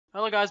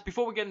Hello guys,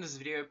 before we get into this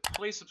video,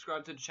 please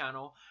subscribe to the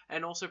channel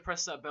and also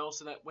press that bell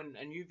so that when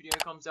a new video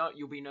comes out,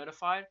 you'll be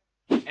notified.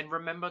 And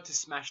remember to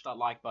smash that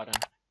like button.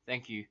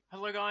 Thank you.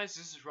 Hello guys,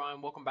 this is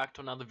Ryan. Welcome back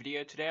to another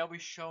video. Today I'll be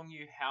showing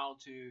you how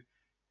to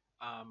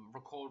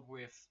record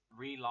with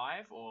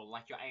ReLive or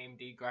like your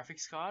AMD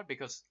graphics card,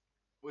 because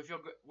with your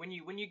when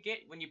you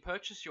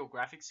purchase your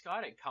graphics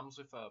card, it comes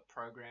with a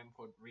program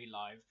called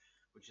ReLive,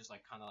 which is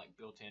like kind of like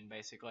built in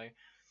basically.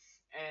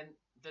 And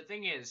the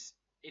thing is,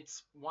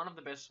 it's one of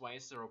the best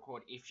ways to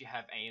record if you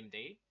have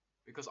AMD,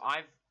 because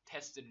I've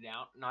tested it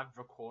out and I've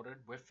recorded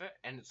with it,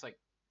 and it's like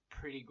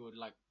pretty good.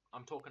 Like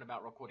I'm talking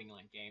about recording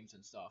like games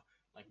and stuff,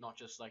 like not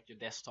just like your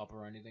desktop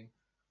or anything.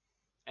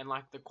 And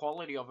like the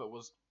quality of it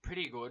was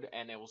pretty good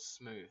and it was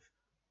smooth.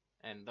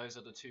 And those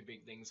are the two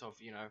big things of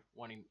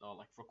wanting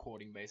like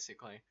recording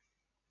basically.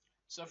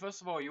 So first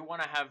of all, you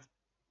want to have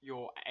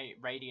your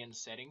Radeon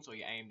settings or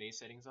your AMD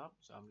settings up.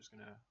 So I'm just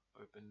gonna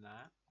open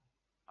that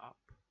up.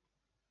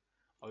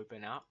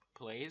 Open up,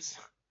 please.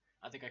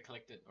 I think I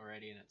clicked it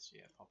already and it's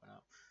popping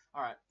up.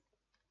 Alright.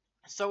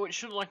 So it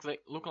should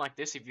look like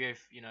this if you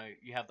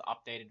have the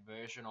updated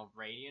version of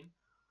Radeon.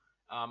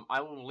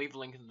 I will leave a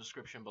link in the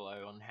description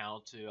below on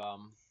how to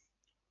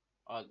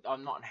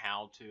not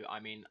how to,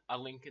 I mean a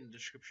link in the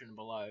description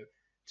below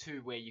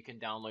to where you can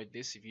download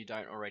this if you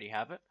don't already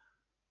have it.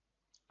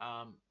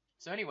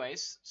 So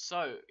anyways,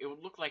 so it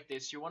would look like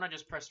this. You want to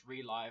just press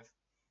ReLive.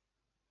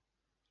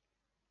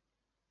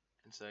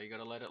 And so you got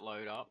to let it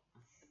load up.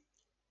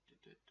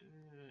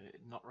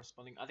 Not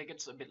responding. I think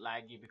it's a bit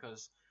laggy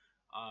because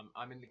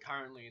I'm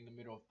currently in the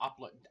middle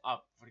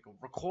of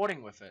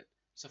recording with it.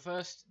 So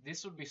first,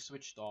 this would be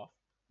switched off.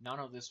 None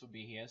of this would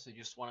be here. So you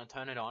just want to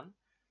turn it on.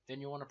 Then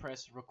you want to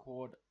press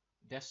record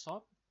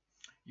desktop.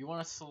 You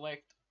want to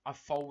select a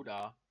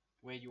folder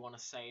where you want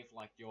to save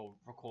like your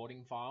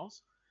recording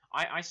files.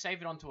 I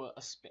save it onto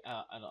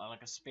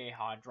like a spare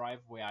hard drive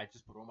where I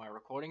just put all my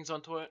recordings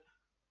onto it.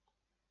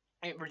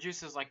 It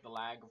reduces like the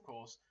lag, of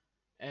course.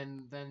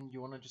 And then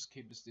you want to just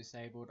keep this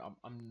disabled.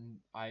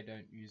 I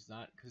don't use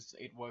that because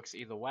it works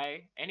either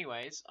way.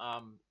 Anyways,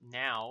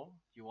 now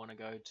you want to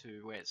go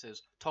to where it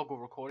says toggle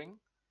recording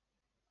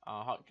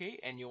hotkey,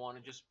 and you want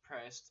to just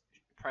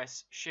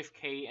press shift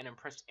key and then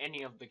press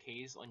any of the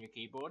keys on your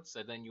keyboard.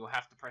 So then you'll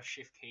have to press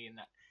shift key in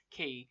that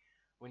key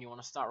when you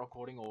want to start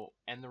recording or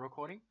end the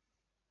recording.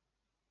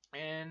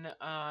 And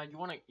you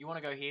want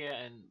to go here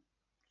and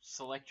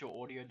select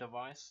your audio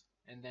device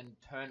and then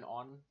turn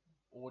on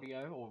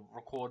audio or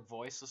record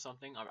voice or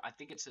something. I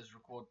think it says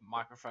record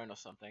microphone or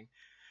something.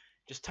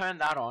 Just turn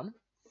that on.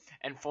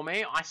 And for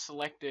me, I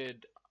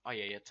selected, oh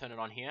yeah, turn it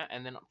on here.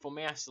 And then for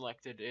me, I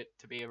selected it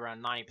to be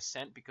around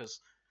 90% because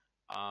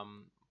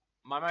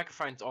my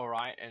microphone's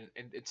alright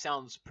and it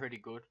sounds pretty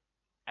good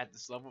at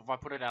this level. If I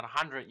put it at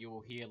 100, you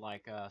will hear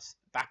like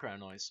background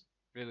noise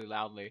really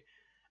loudly.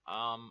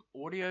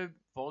 Audio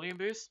volume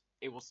boost,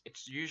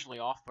 it's usually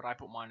off, but I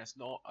put mine as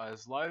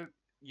low.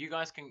 You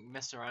guys can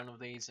mess around with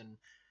these and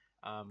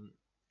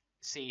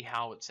see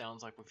how it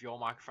sounds like with your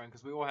microphone,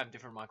 because we all have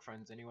different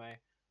microphones anyway.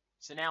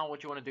 So now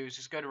what you want to do is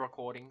just go to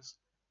recordings.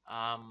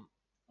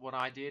 What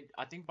I did,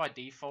 I think by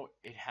default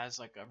it has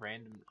like a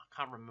random, I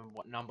can't remember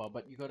what number,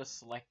 but you got to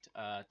select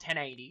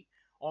 1080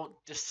 or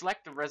just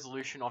select the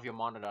resolution of your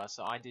monitor.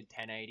 So I did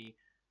 1080.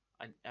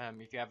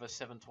 If you have a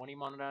 720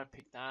 monitor,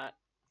 pick that.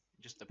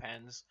 It just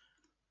depends.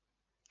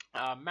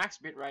 Max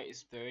bitrate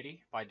is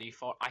 30 by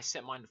default. I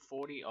set mine to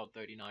 40 or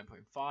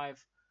 39.5.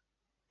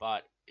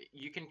 But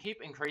you can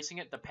keep increasing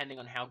it depending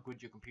on how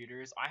good your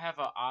computer is. I have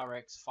a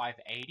RX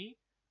 580,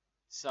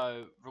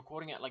 so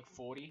recording at like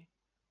 40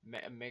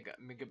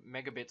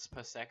 megabits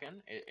per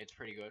second, it's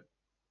pretty good.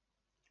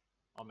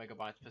 Or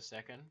megabytes per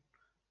second.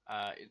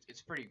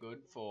 It's pretty good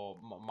for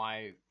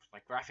my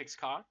like graphics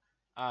card.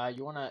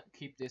 You want to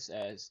keep this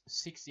as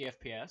 60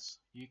 FPS.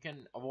 You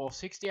can, well,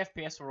 60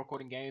 FPS for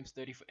recording games,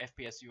 30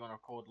 FPS you want to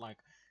record like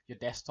your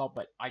desktop,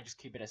 but I just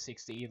keep it at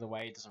 60 either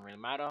way, it doesn't really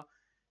matter.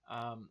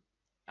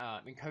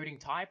 Encoding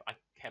type, I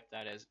kept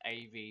that as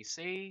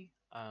AVC.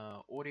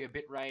 Audio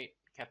bitrate,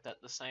 kept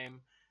that the same.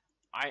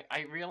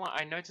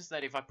 I noticed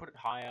that if I put it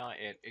higher,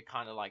 it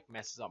kind of like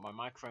messes up my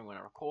microphone when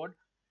I record.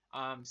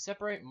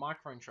 Separate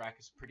microphone track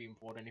is pretty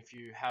important if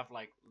you have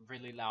like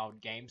really loud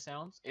game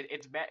sounds.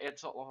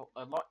 It's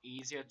a lot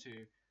easier to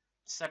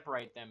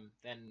separate them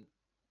than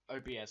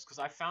OBS, because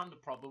I found the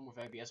problem with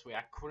OBS where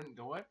I couldn't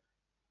do it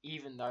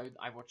even though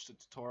I watched a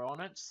tutorial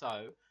on it.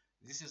 So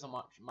this is a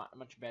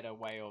much better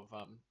way of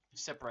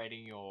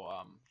separating your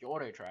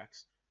audio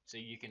tracks, so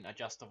you can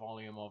adjust the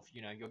volume of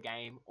your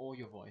game or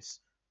your voice.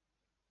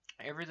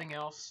 Everything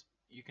else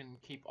you can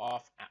keep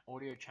off.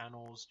 Audio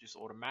channels just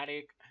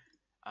automatic.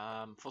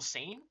 For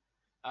scene,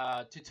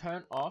 to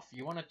turn off,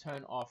 you want to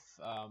turn off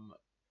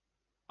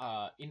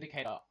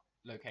indicator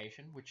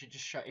location, which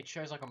it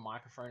shows like a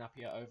microphone up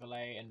here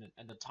overlay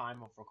and the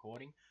time of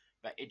recording,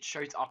 but it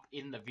shows up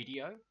in the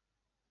video.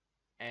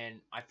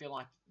 And I feel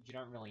like you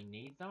don't really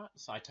need that,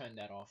 so I turned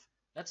that off.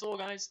 That's all,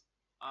 guys.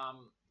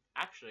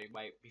 Actually,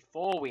 wait,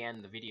 before we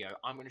end the video,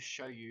 I'm going to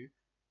show you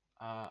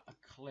a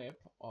clip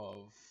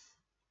of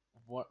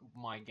what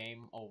my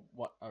game or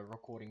what a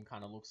recording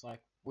kind of looks like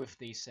with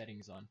these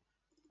settings on.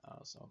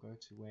 So I'll go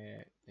to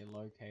where they're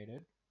located.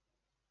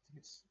 I think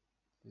it's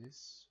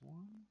this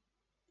one.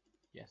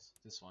 Yes,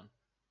 this one.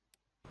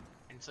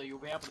 And so you'll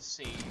be able to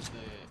see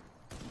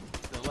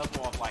the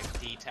level of like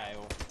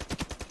detail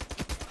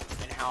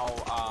and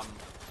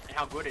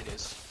how good it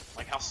is,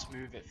 like how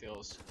smooth it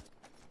feels.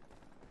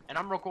 And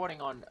I'm recording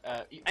on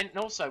and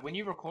also when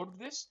you record with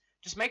this,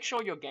 just make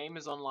sure your game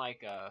is on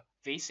like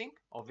VSync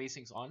or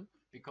VSync's on,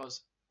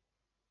 because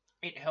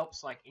it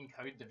helps like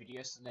encode the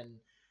video, so then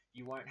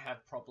you won't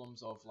have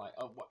problems of like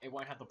it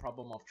won't have the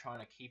problem of trying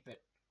to keep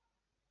it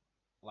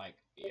like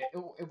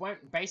it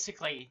won't.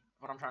 Basically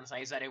what I'm trying to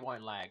say is that it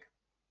won't lag,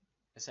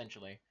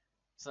 essentially.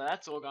 So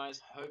that's all,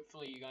 guys.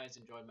 Hopefully you guys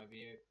enjoyed my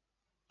video.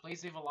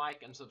 Please leave a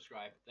like and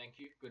subscribe. Thank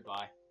you.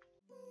 Goodbye.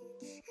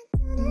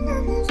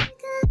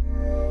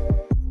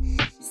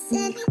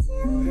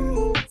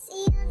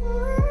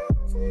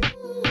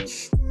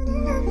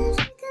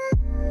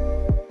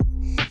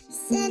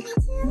 Said me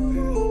to